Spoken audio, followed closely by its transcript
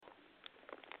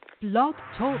Blog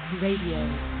Talk Radio.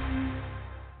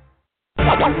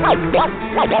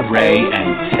 Ray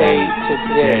and Tay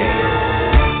today.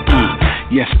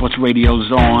 Yes, sports radio's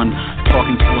on.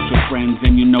 Talking sports with friends,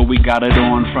 and you know we got it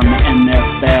on. From the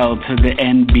NFL to the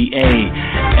NBA,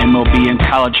 MLB and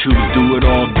college hoops, do it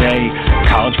all day.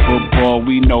 College football,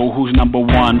 we know who's number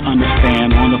one.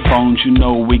 Understand, on the phones, you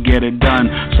know we get it done.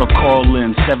 So call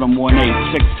in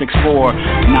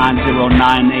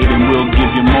 718-664-9098, and we'll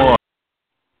give you more.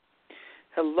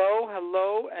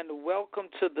 Hello, and welcome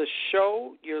to the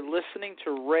show. You're listening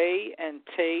to Ray and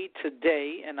Tay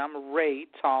today, and I'm Ray,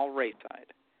 Tall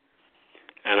Rayside.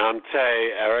 And I'm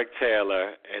Tay, Eric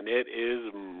Taylor, and it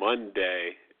is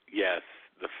Monday. Yes,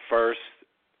 the first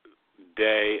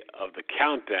day of the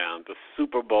countdown to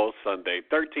Super Bowl Sunday,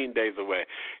 13 days away.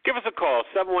 Give us a call,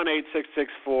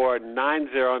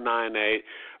 718-664-9098,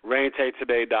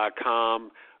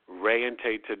 RayandTayToday.com.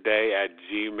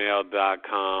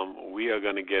 RayandTayToday@gmail.com. We are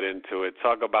going to get into it,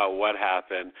 talk about what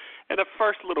happened, and a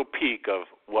first little peek of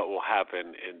what will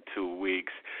happen in 2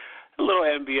 weeks. A little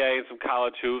NBA and some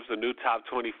college hoops, the new top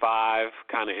 25,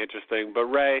 kind of interesting. But,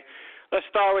 Ray, let's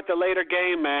start with the later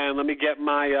game, man. Let me get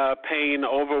my pain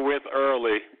over with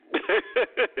early.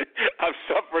 I've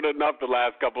suffered enough the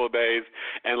last couple of days.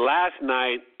 And last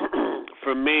night,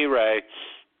 for me, Ray,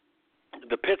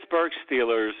 the Pittsburgh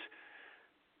Steelers,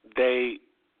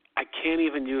 I can't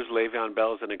even use Le'Veon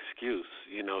Bell as an excuse.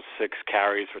 6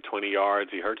 carries for 20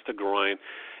 yards. He hurts the groin.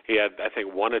 He had, I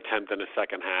think, 1 attempt in the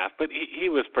second half, but he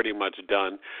was pretty much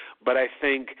done. But I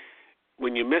think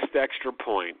when you miss the extra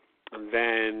point, and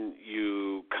then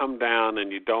you come down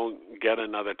and you don't get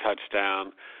another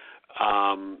touchdown,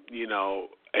 and you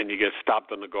get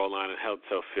stopped on the goal line and held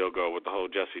to a field goal with the whole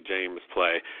Jesse James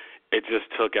play, it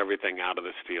just took everything out of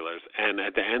the Steelers. And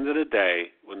at the end of the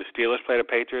day, when the Steelers play the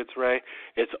Patriots, Ray,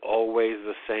 it's always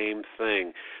the same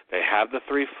thing. They have the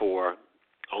 3-4.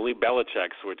 Only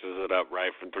Belichick switches it up,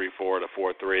 right, from 3-4 to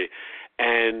 4-3.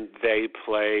 And they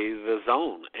play the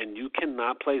zone. And you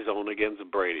cannot play zone against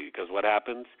Brady because what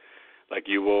happens? Like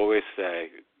you always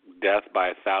say, death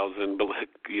by 1,000,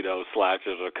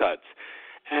 slashes or cuts.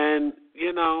 And,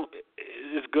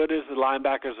 as good as the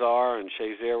linebackers are, and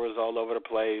Shazier was all over the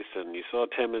place, and you saw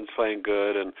Timmons playing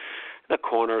good, and the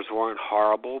corners weren't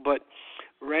horrible, but,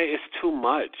 Ray, it's too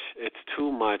much. It's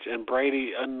too much. And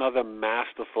Brady, another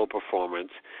masterful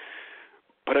performance.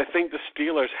 But I think the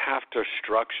Steelers have to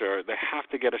structure. They have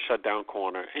to get a shutdown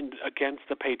corner. And against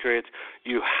the Patriots,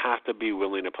 you have to be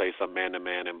willing to play some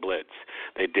man-to-man and blitz.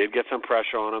 They did get some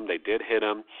pressure on them. They did hit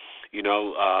them.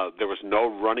 There was no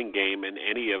running game in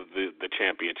any of the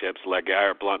championships.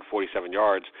 LeGarrette Blount, 47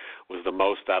 yards, was the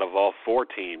most out of all 4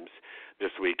 teams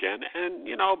this weekend. And,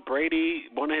 Brady,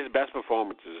 one of his best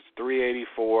performances,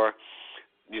 384,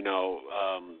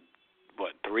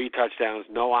 3 touchdowns,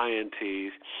 no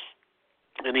INTs,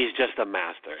 and he's just a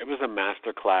master. It was a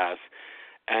master class,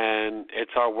 and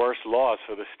it's our worst loss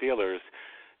for the Steelers.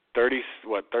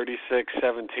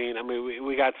 36-17. I mean,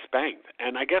 we got spanked.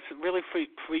 And I guess really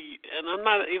and I'm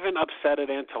not even upset at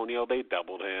Antonio. They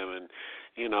doubled him, and,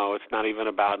 it's not even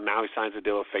about now he signs a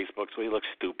deal with Facebook, so he looks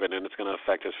stupid, and it's going to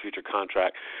affect his future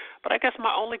contract. But I guess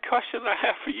my only question I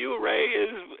have for you, Ray,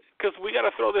 is because we got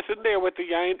to throw this in there with the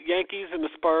Yankees and the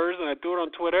Spurs, and I threw it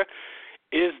on Twitter,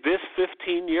 is this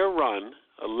 15-year run,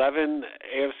 11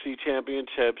 AFC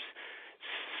championships,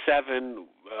 7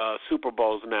 Super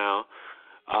Bowls now,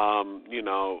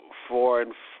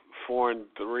 4-3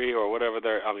 or whatever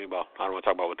they're. I don't want to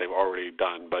talk about what they've already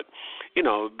done, but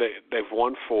they've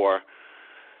won 4.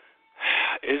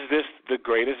 Is this the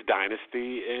greatest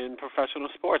dynasty in professional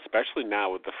sports, especially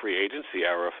now with the free agency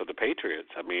era for the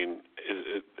Patriots? I mean,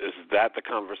 is that the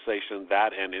conversation?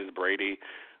 That and is Brady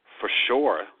for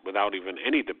sure, without even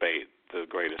any debate, the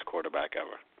greatest quarterback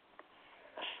ever?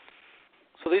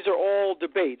 So these are all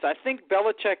debates. I think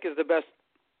Belichick is the best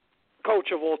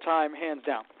coach of all time, hands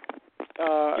down.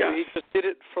 Yes. He just did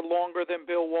it for longer than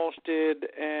Bill Walsh did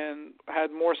and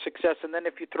had more success. And then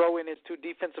if you throw in his 2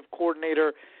 defensive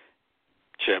coordinator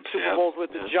chips, Super Bowls with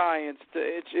the Giants,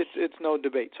 it's no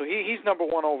debate. So he's number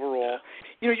 1 overall.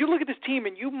 Yeah. You look at this team,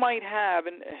 and you might have,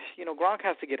 and Gronk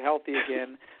has to get healthy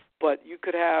again, but you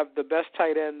could have the best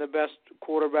tight end, the best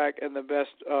quarterback, and the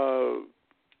best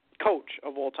coach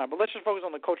of all time. But let's just focus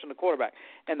on the coach and the quarterback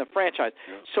and the franchise.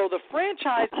 Yeah. So the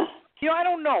franchise, I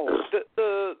don't know.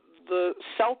 The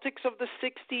Celtics of the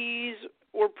 60s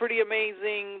were pretty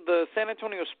amazing. The San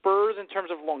Antonio Spurs in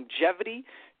terms of longevity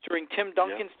during Tim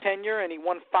Duncan's tenure, and he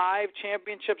won 5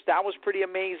 championships. That was pretty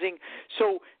amazing.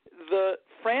 So the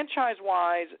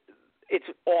franchise-wise, it's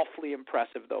awfully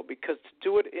impressive though, because to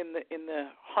do it in the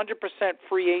 100%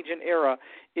 free agent era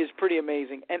is pretty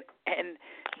amazing, and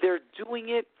they're doing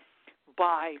it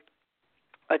by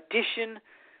addition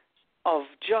of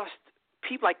just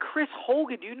people like Chris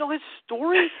Hogan. Do you know his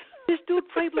story? This dude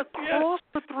played lacrosse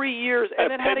for 3 years and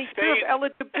then had a year of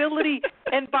eligibility.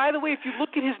 And by the way, if you look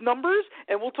at his numbers,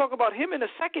 and we'll talk about him in a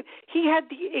second, he had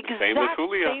the exact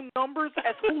same numbers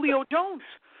as Julio Jones.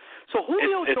 So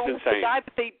Julio Jones, the guy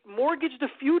that they mortgaged the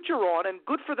future on, and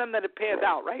good for them that it panned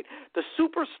out, right? The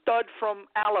super stud from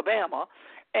Alabama,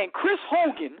 and Chris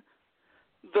Hogan,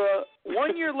 the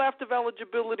 1 year left of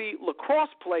eligibility lacrosse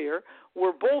player,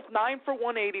 were both 9 for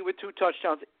 180 with 2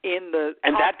 touchdowns in the.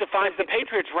 And that defines the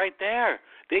Patriots right there.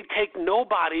 They take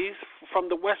nobodies from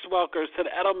the Wes Welkers to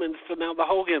the Edelmans to now the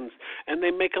Hogans, and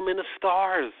they make them into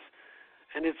stars.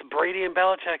 And it's Brady and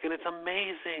Belichick, and it's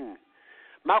amazing.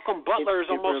 Malcolm Butler is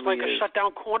almost really like a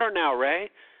shutdown corner now, Ray.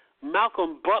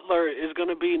 Malcolm Butler is going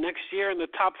to be next year in the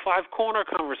top 5 corner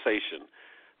conversation.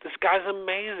 This guy's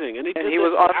amazing, and he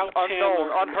was unknown,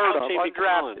 unheard of,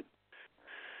 undrafted.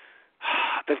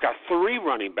 They've got 3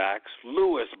 running backs: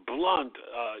 Lewis, Blunt,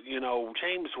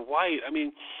 James White. I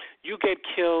mean, you get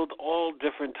killed all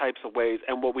different types of ways.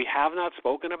 And what we have not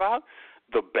spoken about,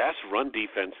 the best run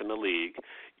defense in the league.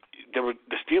 The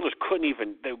Steelers couldn't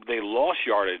even – they lost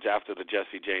yardage after the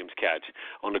Jesse James catch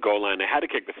on the goal line. They had to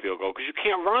kick the field goal because you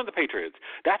can't run on the Patriots.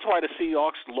 That's why the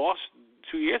Seahawks lost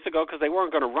 2 years ago, because they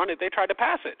weren't going to run it. They tried to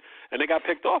pass it, and they got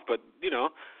picked off. But,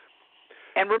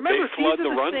 and remember, they flood the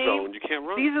run zone. You can't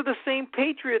run. These are the same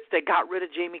Patriots that got rid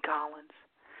of Jamie Collins.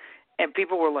 And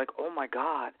people were like, oh, my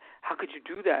God, how could you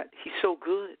do that? He's so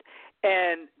good.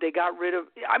 And they got rid of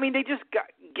 – they just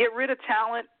get rid of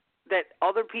talent that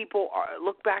other people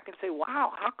look back and say,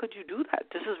 wow, how could you do that?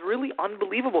 This is really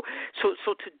unbelievable.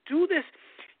 So to do this,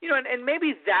 and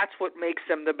maybe that's what makes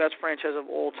them the best franchise of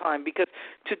all time, because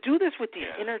to do this with these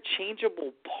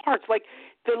interchangeable parts, like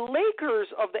the Lakers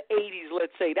of the 80s,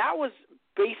 let's say, that was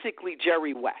basically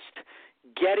Jerry West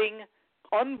getting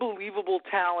unbelievable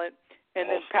talent and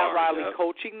then Pat Riley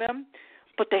coaching them.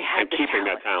 But they had and keeping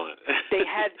that talent. They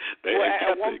had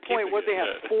at one point they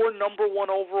had 4 number 1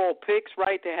 overall picks,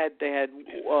 right? They had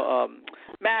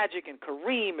Magic and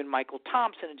Kareem and Michael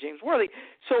Thompson and James Worthy.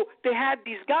 So they had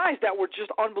these guys that were just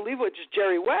unbelievable. Just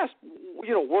Jerry West,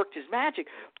 worked his magic.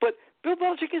 But Bill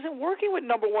Belichick isn't working with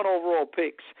number 1 overall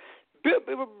picks.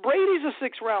 Brady's a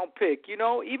 6th round pick.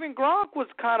 Even Gronk was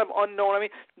kind of unknown.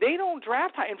 They don't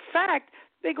draft high. In fact,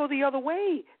 they go the other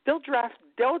way. They'll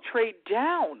trade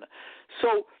down.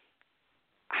 So,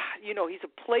 he's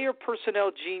a player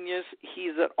personnel genius.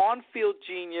 He's an on-field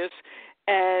genius,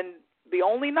 and the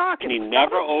only knock is he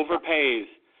never overpays.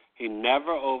 He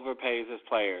never overpays his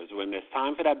players. When there's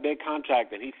time for that big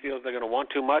contract and he feels they're going to want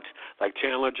too much, like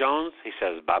Chandler Jones, he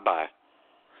says bye-bye.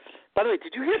 By the way,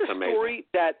 did you hear the story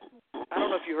that I don't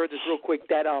know if you heard this real quick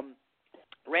that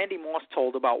Randy Moss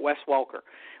told about Wes Welker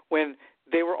when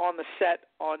they were on the set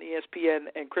on ESPN,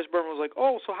 and Chris Berman was like,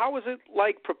 oh, so how was it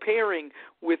like preparing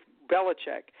with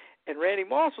Belichick? And Randy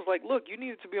Moss was like, look, you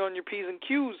needed to be on your P's and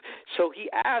Q's. So he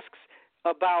asks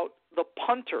about the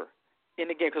punter in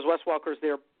the game, because Wes Welker's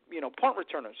their punt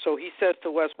returner. So he says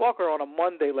to Wes Welker on a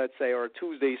Monday, let's say, or a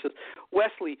Tuesday, he says,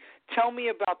 Wesley, tell me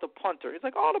about the punter. He's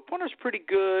like, oh, the punter's pretty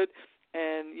good.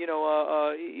 And,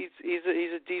 he's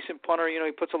a decent punter.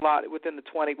 He puts a lot within the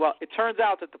 20. Well, it turns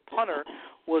out that the punter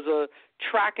was a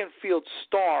track and field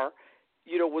star,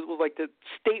 was like the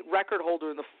state record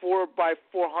holder in the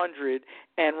 4x400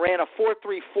 and ran a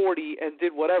 4.340 and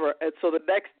did whatever. And so the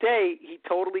next day he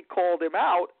totally called him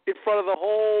out in front of the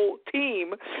whole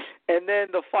team. And then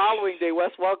the following day,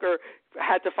 Wes Welker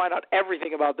had to find out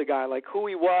everything about the guy, like who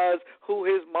he was, who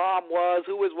his mom was,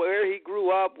 where he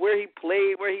grew up, where he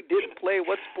played, where he didn't play,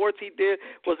 what sports he did,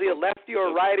 was he a lefty or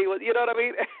a righty, you know what I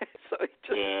mean? So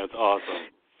it's awesome.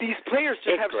 These players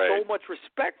just have so much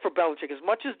respect for Belichick. As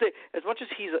much as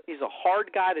he's a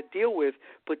hard guy to deal with,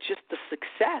 but just the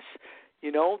success,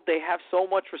 they have so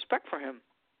much respect for him.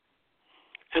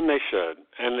 And they should.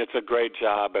 And it's a great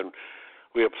job. And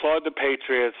we applaud the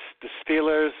Patriots. The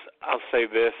Steelers, I'll say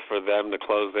this for them to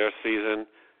close their season,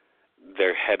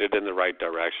 they're headed in the right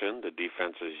direction. The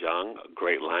defense is young, a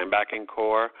great linebacking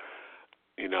core.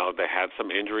 They had some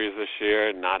injuries this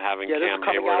year, not having Cam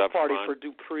Hayward up front. Party for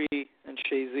Dupree and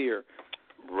Shazier.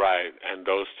 Right, and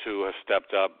those two have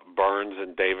stepped up. Burns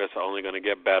and Davis are only going to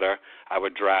get better. I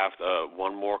would draft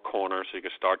one more corner so you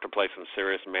can start to play some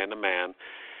serious man-to-man,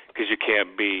 because you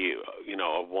can't be,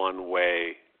 a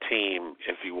one-way team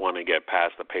if you want to get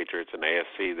past the Patriots and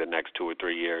AFC the next 2 or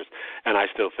 3 years. And I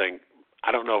still think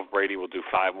I don't know if Brady will do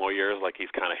 5 more years like he's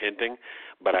kind of hinting,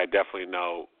 but I definitely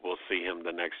know we'll see him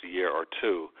the next year or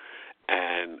two.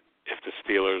 And if the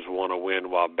Steelers want to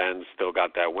win while Ben's still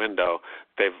got that window,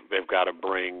 they've got to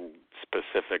bring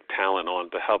specific talent on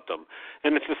to help them.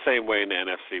 And it's the same way in the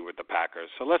NFC with the Packers.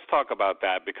 So let's talk about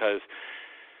that, because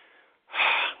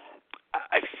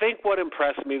I think what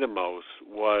impressed me the most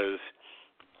was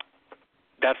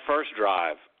that first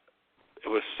drive. It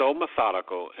was so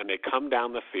methodical, and they come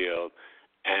down the field,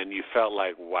 and you felt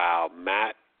like, wow,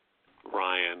 Matt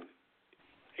Ryan,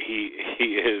 he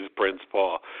is Prince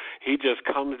Paul. He just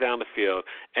comes down the field,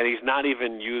 and he's not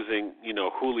even using,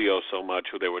 Julio so much,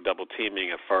 who they were double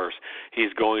teaming at first.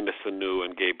 He's going to Sanu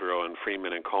and Gabriel and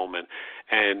Freeman and Coleman,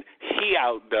 and he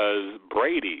outdoes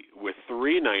Brady with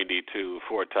 392,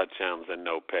 4 touchdowns and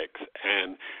no picks.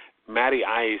 And Matty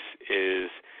Ice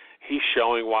he's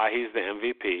showing why he's the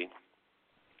MVP.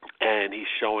 And he's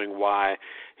showing why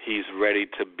he's ready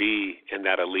to be in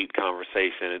that elite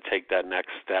conversation and take that next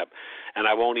step. And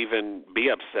I won't even be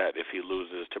upset if he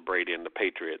loses to Brady and the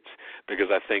Patriots,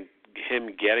 because I think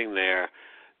him getting there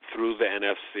through the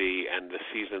NFC and the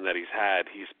season that he's had,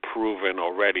 he's proven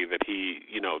already that he's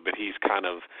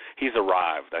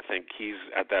arrived. I think he's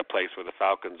at that place where the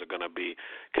Falcons are going to be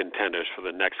contenders for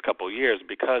the next couple of years,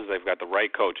 because they've got the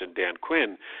right coach in Dan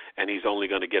Quinn, and he's only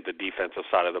going to get the defensive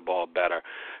side of the ball better.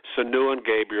 Sanu and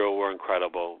Gabriel were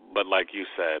incredible, but like you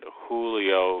said,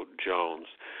 Julio Jones,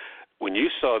 when you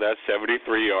saw that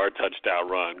 73-yard touchdown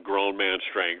run, grown man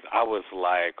strength, I was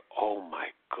like, oh, my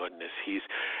goodness.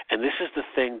 And this is the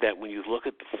thing that when you look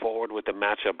at the forward with the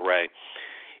matchup, Ray,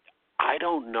 I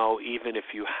don't know, even if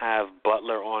you have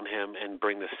Butler on him and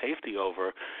bring the safety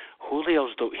over,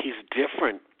 he's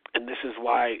different. And this is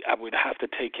why I would have to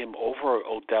take him over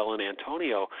Odell and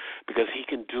Antonio, because he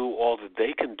can do all that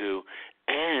they can do,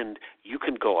 and you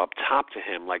can go up top to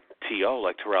him like T.O.,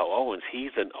 like Terrell Owens.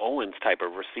 He's an Owens type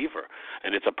of receiver,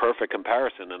 and it's a perfect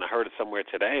comparison. And I heard it somewhere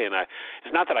today, and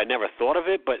it's not that I never thought of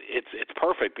it, but it's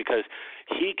perfect, because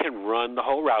he can run the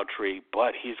whole route tree,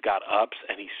 but he's got ups,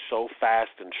 and he's so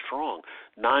fast and strong.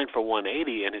 9 for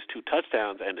 180 and his 2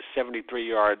 touchdowns and the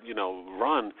 73-yard,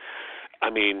 run. I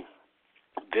mean,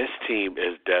 this team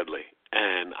is deadly,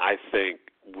 and I think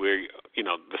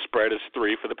the spread is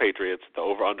 3 for the Patriots. The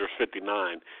over/under is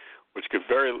 59, which could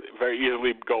very, very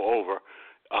easily go over.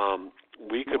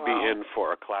 We could be in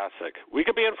for a classic.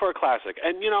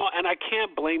 And, and I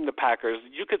can't blame the Packers.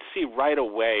 You could see right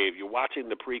away if you're watching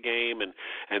the pregame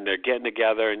and they're getting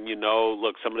together and,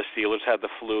 look, some of the Steelers had the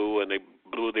flu and they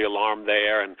blew the alarm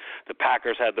there, and the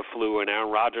Packers had the flu and Aaron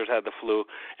Rodgers had the flu.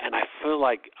 And I feel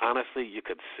like, honestly, you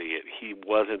could see it. He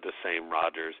wasn't the same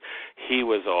Rodgers. He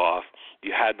was off.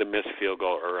 You had the missed field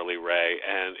goal early, Ray,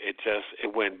 and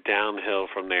it went downhill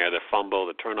from there. The fumble,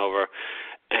 the turnover.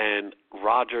 And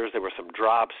Rodgers, there were some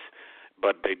drops,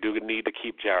 but they do need to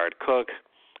keep Jared Cook.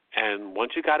 And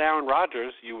once you got Aaron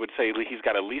Rodgers, you would say he's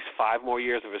got at least 5 more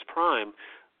years of his prime.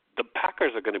 The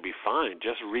Packers are going to be fine.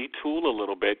 Just retool a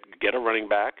little bit, get a running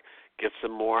back, get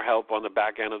some more help on the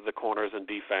back end of the corners and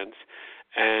defense,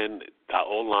 and the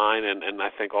O-line, and I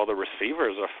think all the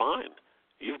receivers are fine.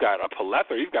 You've got a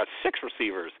plethora. You've got 6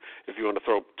 receivers if you want to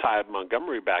throw Ty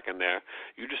Montgomery back in there.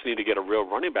 You just need to get a real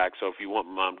running back. So if you want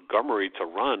Montgomery to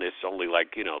run, it's only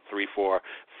 3, 4,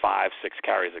 5, 6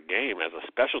 carries a game as a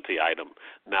specialty item,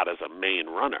 not as a main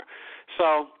runner.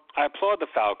 So I applaud the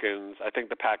Falcons. I think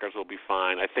the Packers will be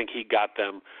fine. I think he got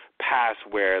them past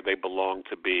where they belong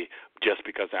to be just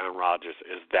because Aaron Rodgers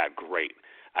is that great.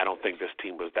 I don't think this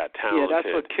team was that talented. Yeah, that's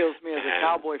what kills me as a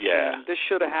Cowboy fan. This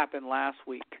should have happened last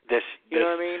week. You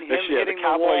know what I mean? The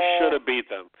Cowboys should have beat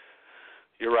them.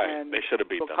 You're right. They should have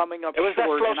beat them. Coming up it was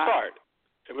short, that slow start.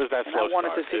 It was that slow start. I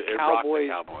wanted to see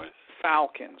Cowboys,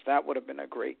 Falcons. That would have been a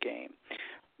great game.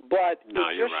 But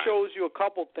it just shows you a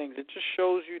couple things. It just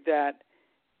shows you that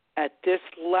at this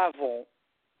level,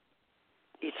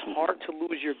 it's hard to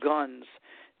lose your guns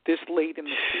this late in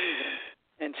the season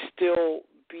and still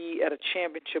be at a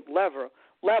championship level.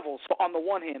 So on the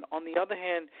one hand. On the other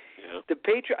hand, the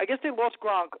Patriots, I guess they lost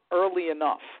Gronk early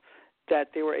enough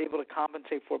that they were able to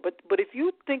compensate for it. But if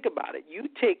you think about it, you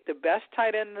take the best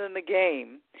tight end in the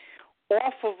game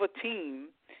off of a team,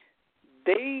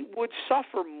 they would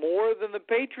suffer more than the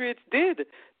Patriots did.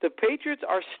 The Patriots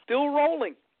are still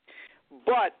rolling.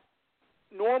 But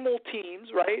normal teams,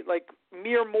 right, like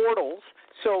mere mortals.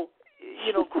 So,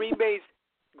 Green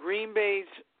Bay's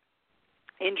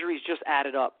injuries just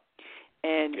added up.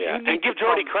 And give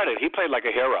Jordy credit. He played like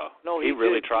a hero. No, he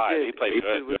really tried. He played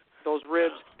good. Those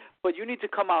ribs. but you need to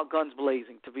come out guns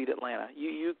blazing to beat Atlanta.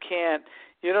 You can't,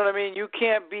 you know what I mean? You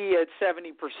can't be at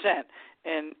 70%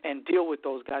 and deal with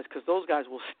those guys, because those guys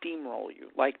will steamroll you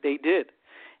like they did.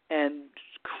 And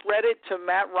credit to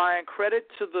Matt Ryan, credit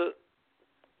to the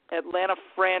Atlanta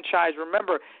franchise.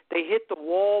 Remember, they hit the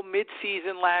wall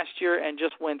mid-season last year and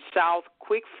just went south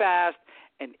quick, fast,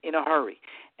 and in a hurry.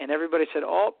 And everybody said,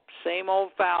 oh, same old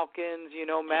Falcons, you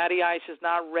know, Matty Ice is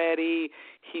not ready.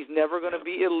 He's never going to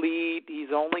be elite.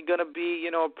 He's only going to be, you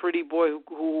know, a pretty boy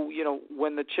who, you know,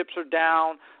 when the chips are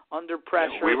down, under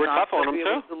pressure. Yeah, we were tough on him,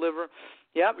 too. Deliver.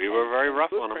 Yep. We were very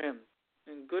rough on him.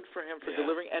 And good for him for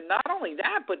delivering. And not only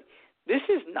that, but this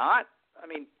is not, I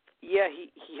mean, yeah,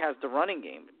 he has the running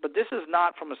game, but this is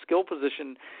not, from a skill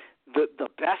position, the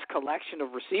best collection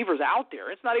of receivers out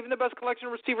there. It's not even the best collection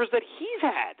of receivers that he's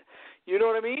had. You know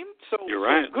what I mean? So you're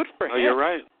right. Good for him. Oh, you're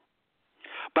right.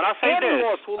 But I'll say and this. he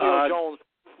lost Julio Jones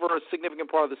for a significant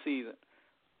part of the season.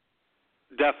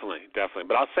 Definitely.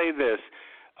 But I'll say this.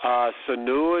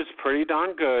 Sanu is pretty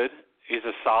darn good. He's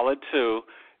a solid 2.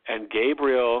 And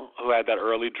Gabriel, who had that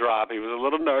early drop, he was a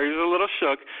little nervous, he was a little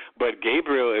shook, but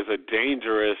Gabriel is a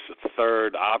dangerous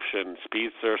third option,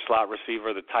 speedster, slot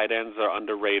receiver. The tight ends are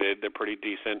underrated. They're pretty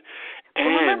decent. And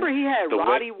well, remember, he had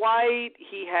Roddy White.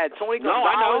 He had Tony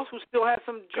Gonzalez, who still has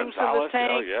some juice in the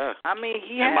tank. Oh, yeah. I mean,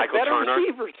 he had Michael better Turner.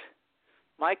 receivers.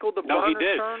 Michael the Burner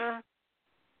Turner.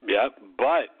 Yeah,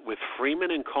 but with Freeman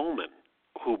and Coleman,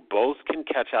 who both can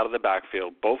catch out of the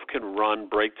backfield, both can run,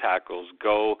 break tackles,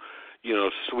 go, you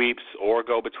know, sweeps or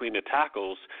go between the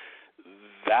tackles,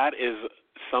 that is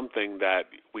something that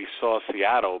we saw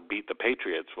Seattle beat the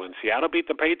Patriots. When Seattle beat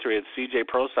the Patriots, C.J.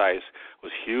 Prosise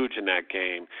was huge in that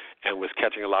game and was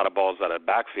catching a lot of balls out of the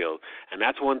backfield. And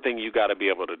that's one thing you got to be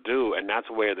able to do, and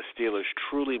that's where the Steelers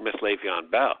truly miss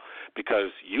Le'Veon Bell, because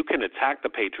you can attack the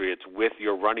Patriots with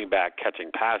your running back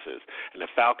catching passes, and the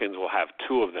Falcons will have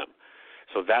 2 of them.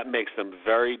 So that makes them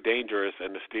very dangerous,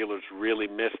 and the Steelers really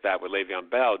miss that with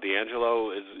Le'Veon Bell.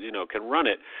 D'Angelo is, you know, can run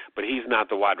it, but he's not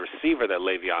the wide receiver that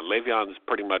Le'Veon. Le'Veon is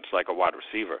pretty much like a wide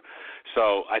receiver.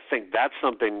 So I think that's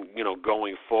something, you know,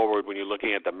 going forward when you're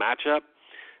looking at the matchup.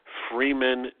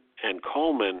 Freeman and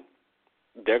Coleman,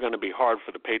 they're going to be hard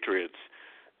for the Patriots,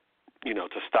 you know,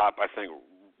 to stop. I think,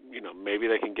 you know, maybe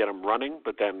they can get them running,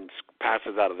 but then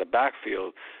passes out of the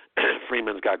backfield.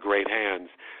 Freeman's got great hands.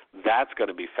 That's going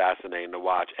to be fascinating to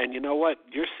watch. And you know what?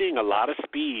 You're seeing a lot of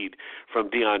speed from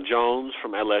Deion Jones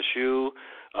from LSU,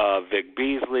 Vic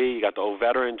Beasley. You got the old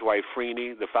veteran, Dwight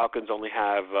Freeney. The Falcons only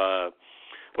have the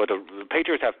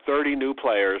Patriots have 30 new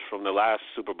players from the last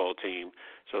Super Bowl team,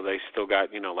 so they still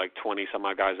got, you know, like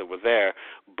 20-some-odd guys that were there.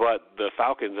 But the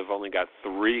Falcons have only got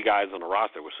 3 guys on the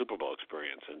roster with Super Bowl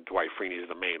experience, and Dwight Freeney is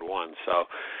the main one. So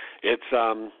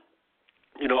it's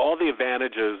you know, all the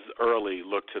advantages early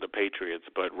look to the Patriots,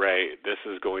 but, Ray, this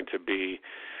is going to be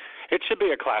 – it should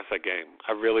be a classic game.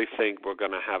 I really think we're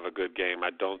going to have a good game.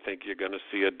 I don't think you're going to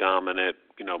see a dominant,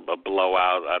 you know, a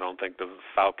blowout. I don't think the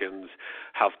Falcons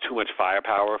have too much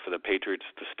firepower for the Patriots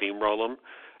to steamroll them,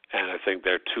 and I think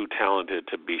they're too talented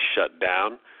to be shut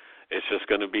down. It's just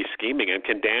going to be scheming. And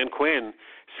can Dan Quinn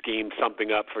scheme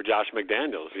something up for Josh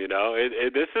McDaniels? You know,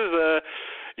 this is a –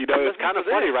 you know, it's kind of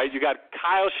funny, right? You got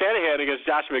Kyle Shanahan against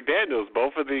Josh McDaniels,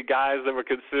 both of the guys that were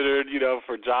considered, you know,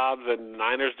 for jobs and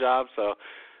Niners jobs. So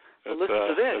listen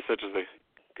to this. That's interesting.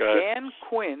 Go ahead. Dan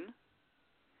Quinn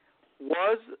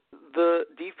was the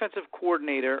defensive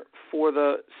coordinator for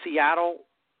the Seattle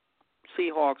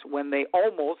Seahawks when they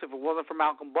almost, if it wasn't for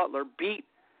Malcolm Butler, beat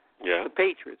the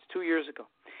Patriots 2 years ago.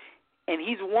 And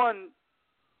he's won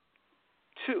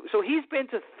 2. So he's been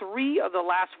to 3 of the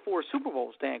last 4 Super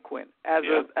Bowls, Dan Quinn, as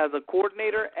a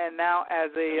coordinator and now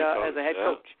as a head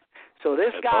coach. So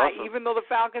this guy, awesome. Even though the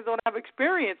Falcons don't have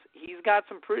experience, he's got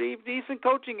some pretty decent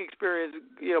coaching experience,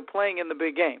 you know, playing in the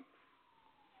big game.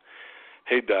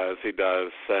 He does,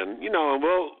 and you know,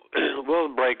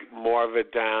 we'll break more of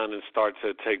it down and start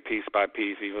to take piece by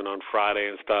piece, even on Friday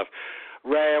and stuff.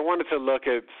 Ray, I wanted to look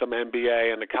at some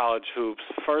NBA and the college hoops.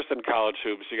 First in college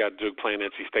hoops, you got Duke playing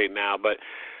NC State now. But,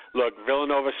 look,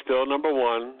 Villanova's still number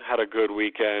 1, had a good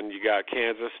weekend. You got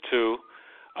Kansas, 2,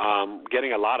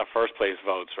 getting a lot of first-place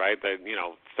votes, right?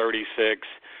 36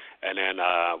 and then,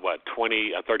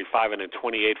 35 and then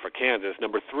 28 for Kansas.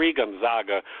 Number 3,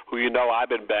 Gonzaga, who you know I've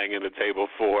been banging the table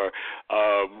for,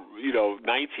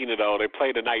 19-0. They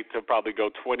play tonight to probably go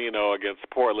 20-0 against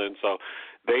Portland. So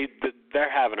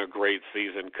they're having a great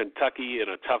season. Kentucky in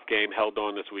a tough game held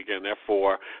on this weekend. They're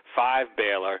 4. 5,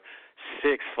 Baylor.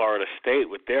 6, Florida State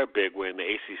with their big win. The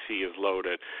ACC is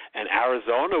loaded. And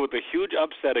Arizona with a huge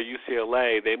upset of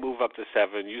UCLA. They move up to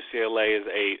 7. UCLA is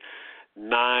 8.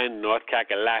 9 North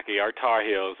Kakalaki, our Tar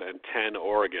Heels, and 10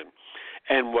 Oregon.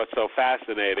 And what's so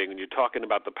fascinating, when you're talking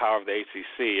about the power of the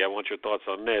ACC, I want your thoughts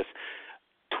on this,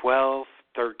 12,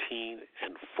 13,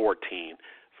 and 14.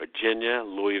 Virginia,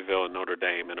 Louisville, and Notre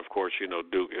Dame. And, of course, you know,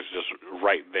 Duke is just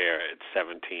right there at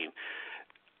 17.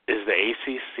 Is the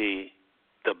ACC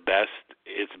the best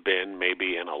it's been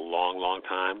maybe in a long, long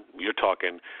time? You're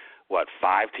talking,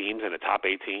 5 teams in the top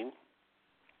 18?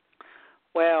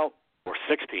 Well, or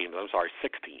 6 teams. I'm sorry,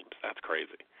 6 teams. That's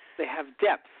crazy. They have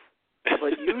depth.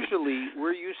 But usually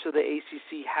we're used to the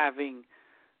ACC having,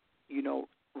 you know,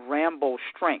 Rambo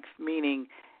strength, meaning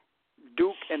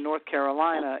Duke and North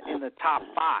Carolina in the top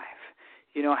 5,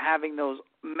 you know, having those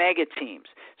mega teams.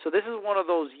 So this is one of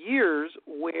those years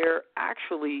where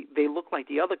actually they look like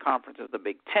the other conferences, the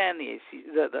Big Ten,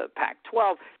 the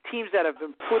Pac-12, teams that have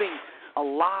been putting a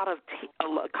lot of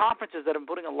conferences that have been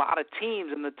putting a lot of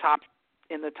teams in the top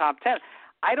 10.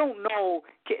 I don't know.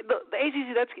 The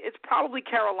ACC, it's probably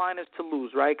Carolina's to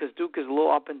lose, right? Because Duke is a little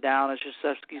up and down. It's just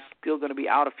he's still going to be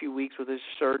out a few weeks with his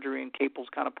surgery, and Capel's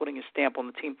kind of putting his stamp on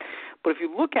the team. But if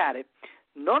you look at it,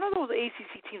 none of those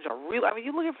ACC teams are real. I mean,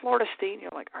 you look at Florida State, and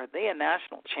you're like, are they a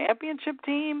national championship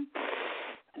team?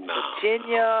 No.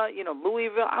 Virginia, you know,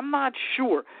 Louisville. I'm not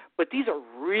sure, but these are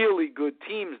really good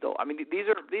teams, though. I mean, these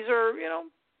are you know,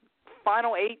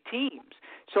 final 8 teams.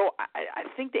 So I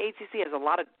think the ACC has a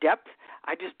lot of depth.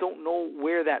 I just don't know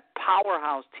where that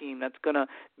powerhouse team that's going to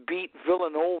beat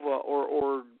Villanova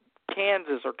or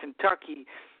Kansas or Kentucky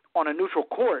on a neutral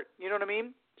court. You know what I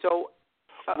mean? So,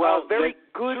 very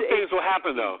good. Two things will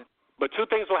happen, though. But 2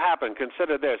 things will happen.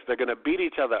 Consider this. They're going to beat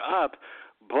each other up,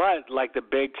 but like the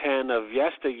Big Ten of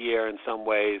yesteryear in some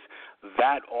ways,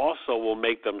 that also will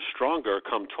make them stronger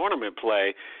come tournament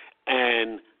play.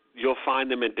 And you'll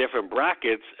find them in different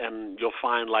brackets, and you'll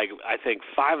find, like, I think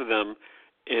 5 of them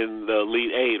in the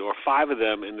Elite 8 or 5 of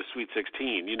them in the Sweet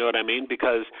 16. You know what I mean?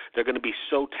 Because they're going to be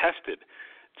so tested.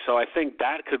 So I think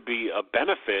that could be a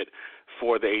benefit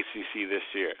for the ACC this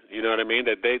year. You know what I mean?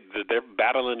 That they're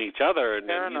battling each other, and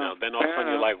then, then all of a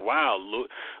sudden you're like, wow,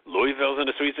 Louisville's in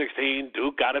the Sweet 16,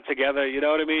 Duke got it together. You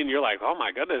know what I mean? You're like, oh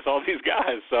my goodness, all these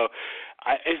guys. So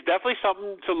it's definitely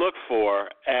something to look for,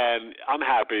 and I'm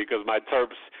happy because my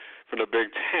Terps from the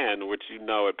Big Ten, which, you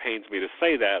know, it pains me to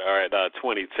say that, are at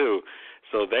 22.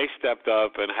 So they stepped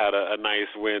up and had a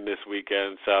nice win this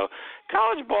weekend. So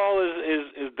college ball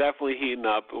is definitely heating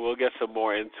up. We'll get some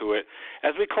more into it.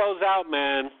 As we close out,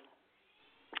 man,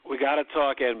 we got to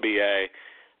talk NBA.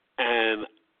 And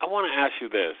I want to ask you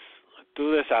this.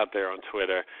 Do this out there on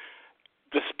Twitter.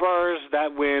 The Spurs,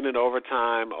 that win in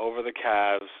overtime over the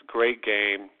Cavs, great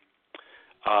game.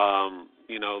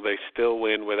 You know, they still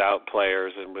win without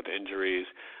players and with injuries.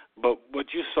 But what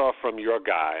you saw from your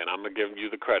guy, and I'm going to give you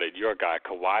the credit, your guy,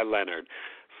 Kawhi Leonard,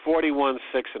 41,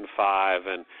 6, and 5,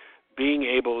 and being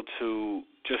able to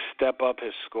just step up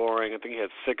his scoring. I think he had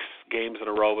 6 games in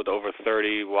a row with over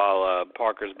 30 while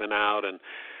Parker's been out. And,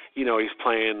 you know, he's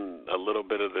playing a little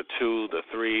bit of the 2, the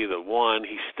 3, the 1.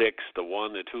 He sticks the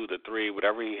 1, the 2, the 3,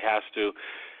 whatever he has to.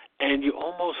 And you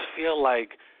almost feel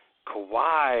like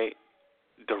Kawhi,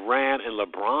 Durant, and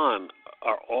LeBron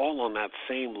are all on that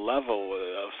same level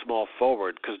of small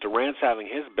forward, because Durant's having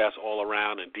his best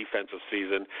all-around and defensive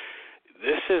season.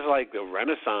 This is like the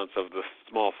renaissance of the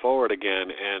small forward again,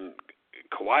 and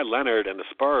Kawhi Leonard and the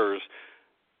Spurs,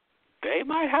 they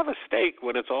might have a stake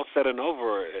when it's all said and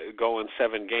over, going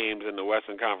 7 games in the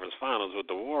Western Conference Finals with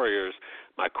the Warriors.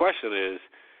 My question is,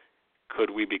 could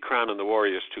we be crowning the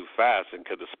Warriors too fast, and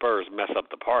could the Spurs mess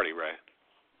up the party, Ray?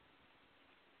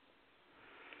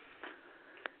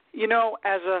 You know,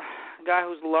 as a guy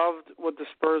who's loved what the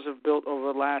Spurs have built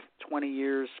over the last 20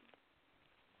 years,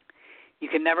 you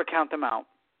can never count them out.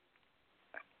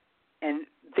 And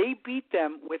they beat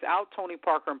them without Tony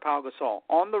Parker and Pau Gasol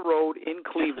on the road in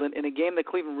Cleveland in a game that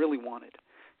Cleveland really wanted.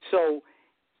 So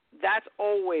that's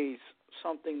always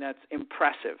something that's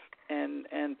impressive. And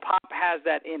Pop has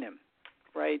that in him,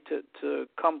 right, to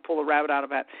come pull a rabbit out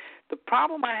of a hat. The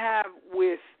problem I have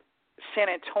with San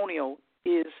Antonio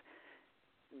is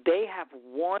they have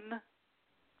one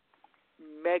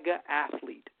mega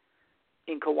athlete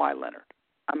in Kawhi Leonard.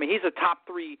 I mean, he's a top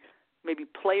 3 maybe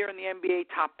player in the NBA,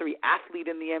 top 3 athlete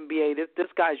in the NBA. This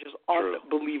guy's just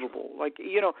unbelievable. Like,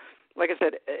 you know, like I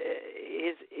said,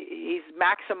 he's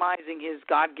maximizing his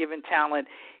God-given talent.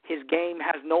 His game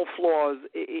has no flaws.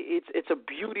 It's a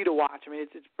beauty to watch. I mean,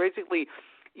 it's basically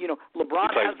LeBron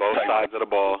he plays both sides of the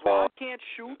ball. LeBron can't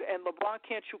shoot, and LeBron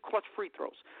can't shoot clutch free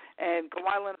throws. And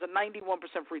Kawhi Leonard's a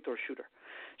 91% free throw shooter.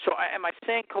 So am I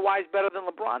saying Kawhi's better than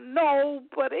LeBron? No,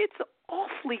 but it's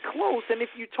awfully close. And if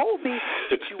you told me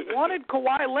that you wanted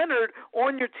Kawhi Leonard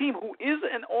on your team, who is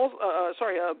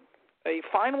a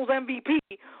Finals MVP,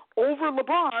 over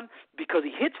LeBron because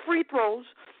he hits free throws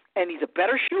and he's a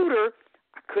better shooter,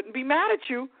 I couldn't be mad at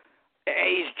you.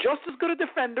 He's just as good a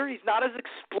defender. He's not as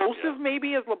explosive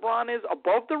maybe as LeBron is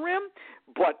above the rim,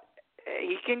 but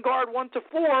he can guard 1 to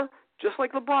 4 just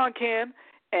like LeBron can.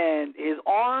 And his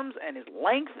arms and his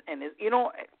length and his,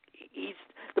 he's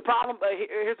the problem.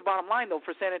 Here's the bottom line though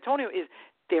for San Antonio is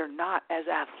they're not as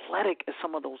athletic as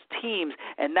some of those teams,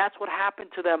 and that's what happened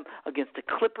to them against the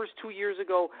Clippers 2 years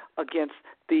ago, against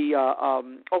the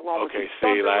Oklahoma City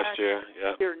Thunder last year.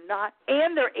 Yeah. They're not,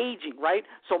 and they're aging, right?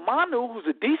 So Manu, who's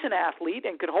a decent athlete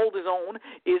and could hold his own,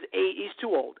 he's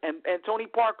too old, and Tony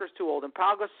Parker's too old, and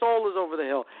Pau Gasol is over the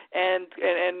hill, and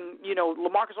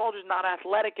LaMarcus Aldridge's not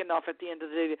athletic enough at the end of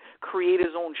the day to create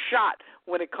his own shot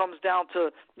when it comes down to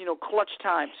clutch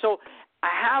time. So I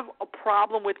have a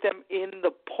problem with them in the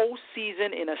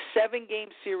postseason in a 7-game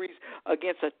series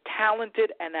against a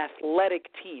talented and athletic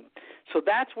team. So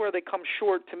that's where they come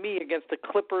short to me against the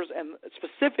Clippers, and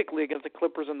specifically against the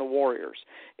Clippers and the Warriors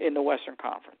in the Western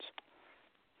Conference.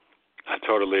 I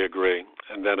totally agree.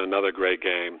 And then another great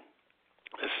game.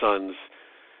 The Suns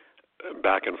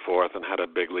back and forth and had a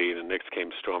big lead, and Knicks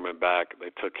came storming back. They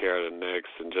took care of the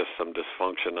Knicks, and just some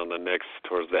dysfunction on the Knicks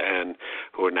towards the end,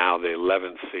 who are now the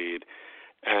 11th seed.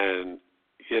 And,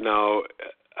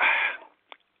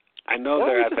 I know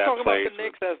they're at that talking place. About the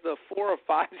Knicks as the 4 or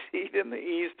 5 seed in the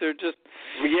East. They're just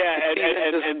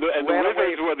and the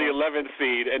Wizards were the 11th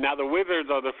seed, and now the Wizards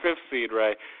are the 5th seed,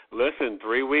 right? Listen,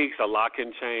 3 weeks, a lot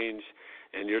can change,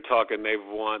 and you're talking they've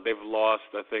lost.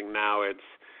 I think now it's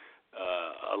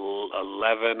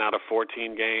 11 out of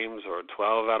 14 games or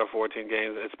 12 out of 14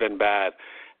 games. It's been bad,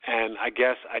 and I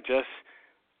guess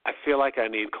I feel like I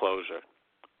need closure.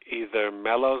 Either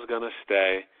Melo's going to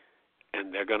stay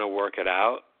and they're going to work it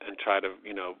out and try to,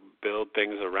 build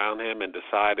things around him and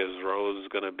decide is Rose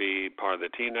going to be part of the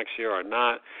team next year or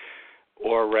not,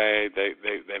 or Ray,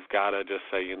 they've got to just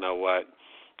say, you know what,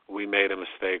 we made a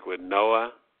mistake with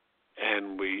Noah,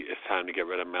 and it's time to get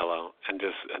rid of Melo and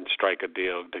strike a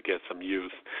deal to get some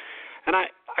youth. And I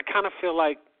kind of feel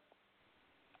like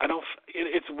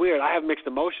it's weird. I have mixed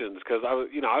emotions because I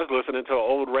was listening to an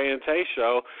old Ray and Tay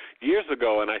show years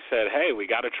ago, and I said, hey, we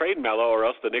got to trade Melo or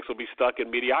else the Knicks will be stuck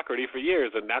in mediocrity for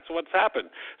years, and that's what's happened.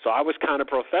 So I was kind of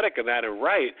prophetic in that and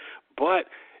right, but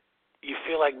you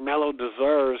feel like Melo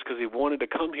deserves, because he wanted to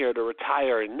come here to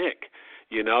retire a Knick.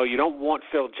 You don't want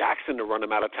Phil Jackson to run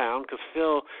him out of town, because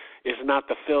Phil is not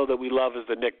the Phil that we love as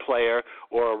the Knick player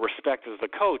or respect as the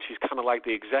coach. He's kind of like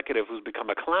the executive who's become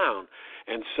a clown.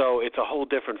 And so it's a whole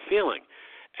different feeling.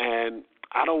 And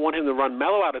I don't want him to run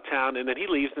Melo out of town and then he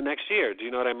leaves the next year. Do you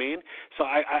know what I mean? So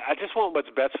I just want what's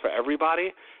best for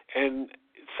everybody. And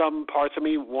some parts of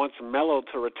me wants Melo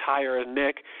to retire a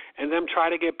Knick and then try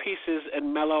to get pieces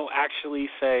and Melo actually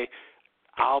say,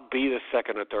 I'll be the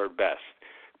second or third best.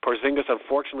 Porzingis,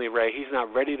 unfortunately, Ray, he's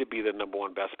not ready to be the number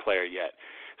one best player yet.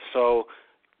 So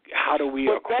how do we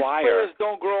acquire? Best players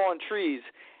don't grow on trees.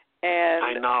 And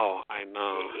I know.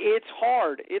 It's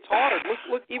hard.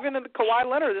 Look, even in the Kawhi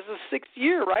Leonard, this is his 6th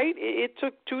year, right? It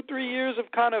took 2-3 years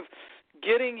of kind of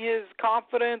getting his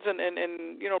confidence and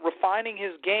refining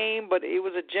his game, but it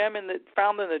was a gem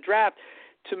found in the draft.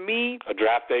 To me, a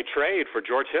draft day trade for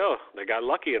George Hill. They got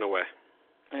lucky in a way.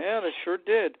 Yeah, they sure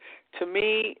did. To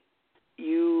me,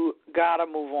 you got to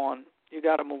move on.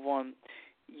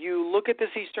 You look at this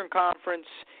Eastern Conference,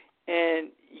 and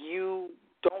you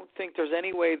don't think there's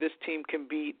any way this team can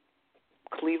beat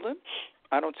Cleveland.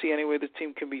 I don't see any way this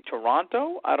team can beat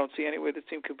Toronto. I don't see any way this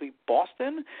team could beat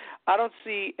Boston. I don't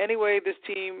see any way this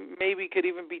team maybe could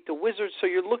even beat the Wizards. So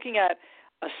you're looking at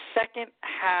a second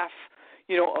half,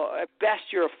 at best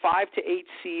you're a 5 to 8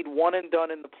 seed, one and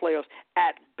done in the playoffs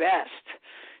at best.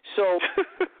 So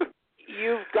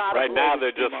you've got right now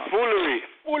they're just foolery.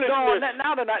 No,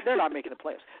 now they're not making the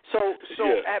playoffs. So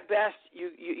At best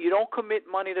you don't commit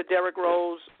money to Derrick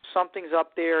Rose. Something's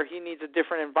up there. He needs a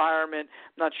different environment.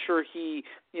 I'm not sure he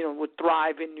would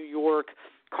thrive in New York.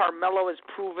 Carmelo has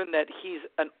proven that he's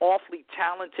an awfully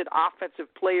talented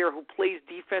offensive player who plays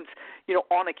defense,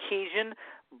 on occasion,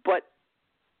 but.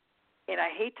 And I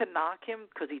hate to knock him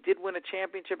because he did win a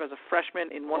championship as a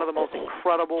freshman in one of the most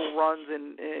incredible runs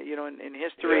in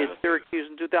history at Syracuse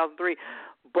in 2003.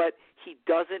 But he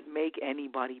doesn't make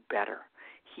anybody better.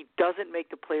 He doesn't make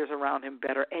the players around him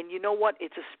better. And you know what?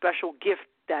 It's a special gift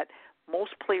that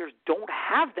most players don't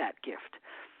have that gift.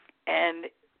 And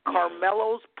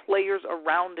Carmelo's players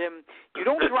around him, you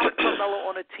don't drop Carmelo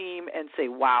on a team and say,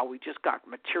 wow, we just got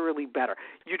materially better.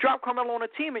 You drop Carmelo on a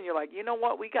team and you're like, you know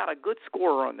what, we got a good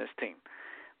scorer on this team.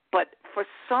 But for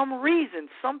some reason,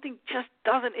 something just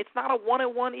doesn't, it's not a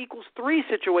 1-on-1 equals 3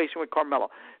 situation with Carmelo.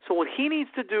 So what he needs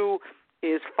to do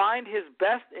is find his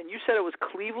best, and you said it was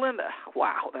Cleveland?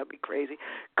 Wow, that'd be crazy.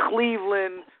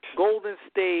 Cleveland, Golden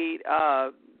State,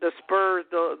 the Spurs,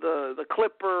 the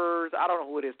Clippers, I don't know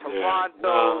who it is,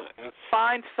 Toronto.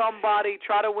 Find somebody,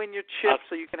 try to win your chips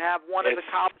so you can have one as a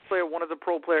college player, one as a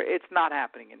pro player. It's not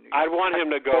happening in New York. I'd want him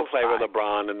to go play with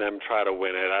LeBron and then try to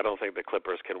win it. I don't think the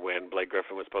Clippers can win. Blake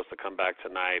Griffin was supposed to come back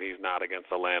tonight. He's not against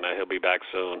Atlanta. He'll be back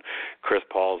soon. Chris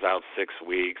Paul's out 6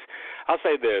 weeks. I'll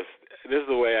say this. This is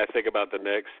the way I think about the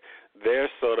Knicks. They're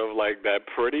sort of like that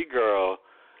pretty girl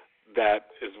that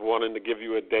is wanting to give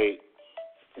you a date,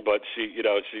 but she's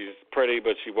pretty,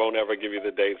 but she won't ever give you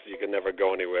the date, so you can never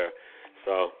go anywhere.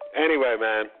 So anyway,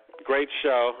 man, great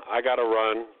show. I got to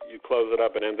run. You close it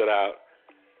up and end it out.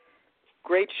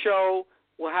 Great show.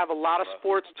 We'll have a lot of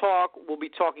sports talk. We'll be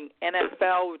talking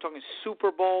NFL. We're talking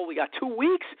Super Bowl. We got 2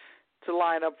 weeks to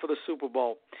line up for the Super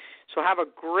Bowl. So have a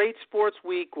great sports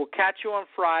week. We'll catch you on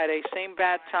Friday, same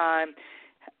bad time.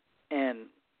 And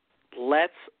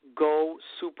let's go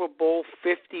Super Bowl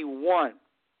 51. It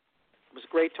was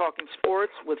great talking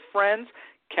sports with friends.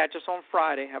 Catch us on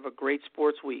Friday. Have a great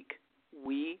sports week.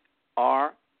 We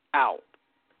are out.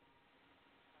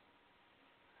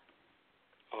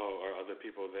 Oh, are other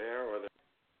people there? Or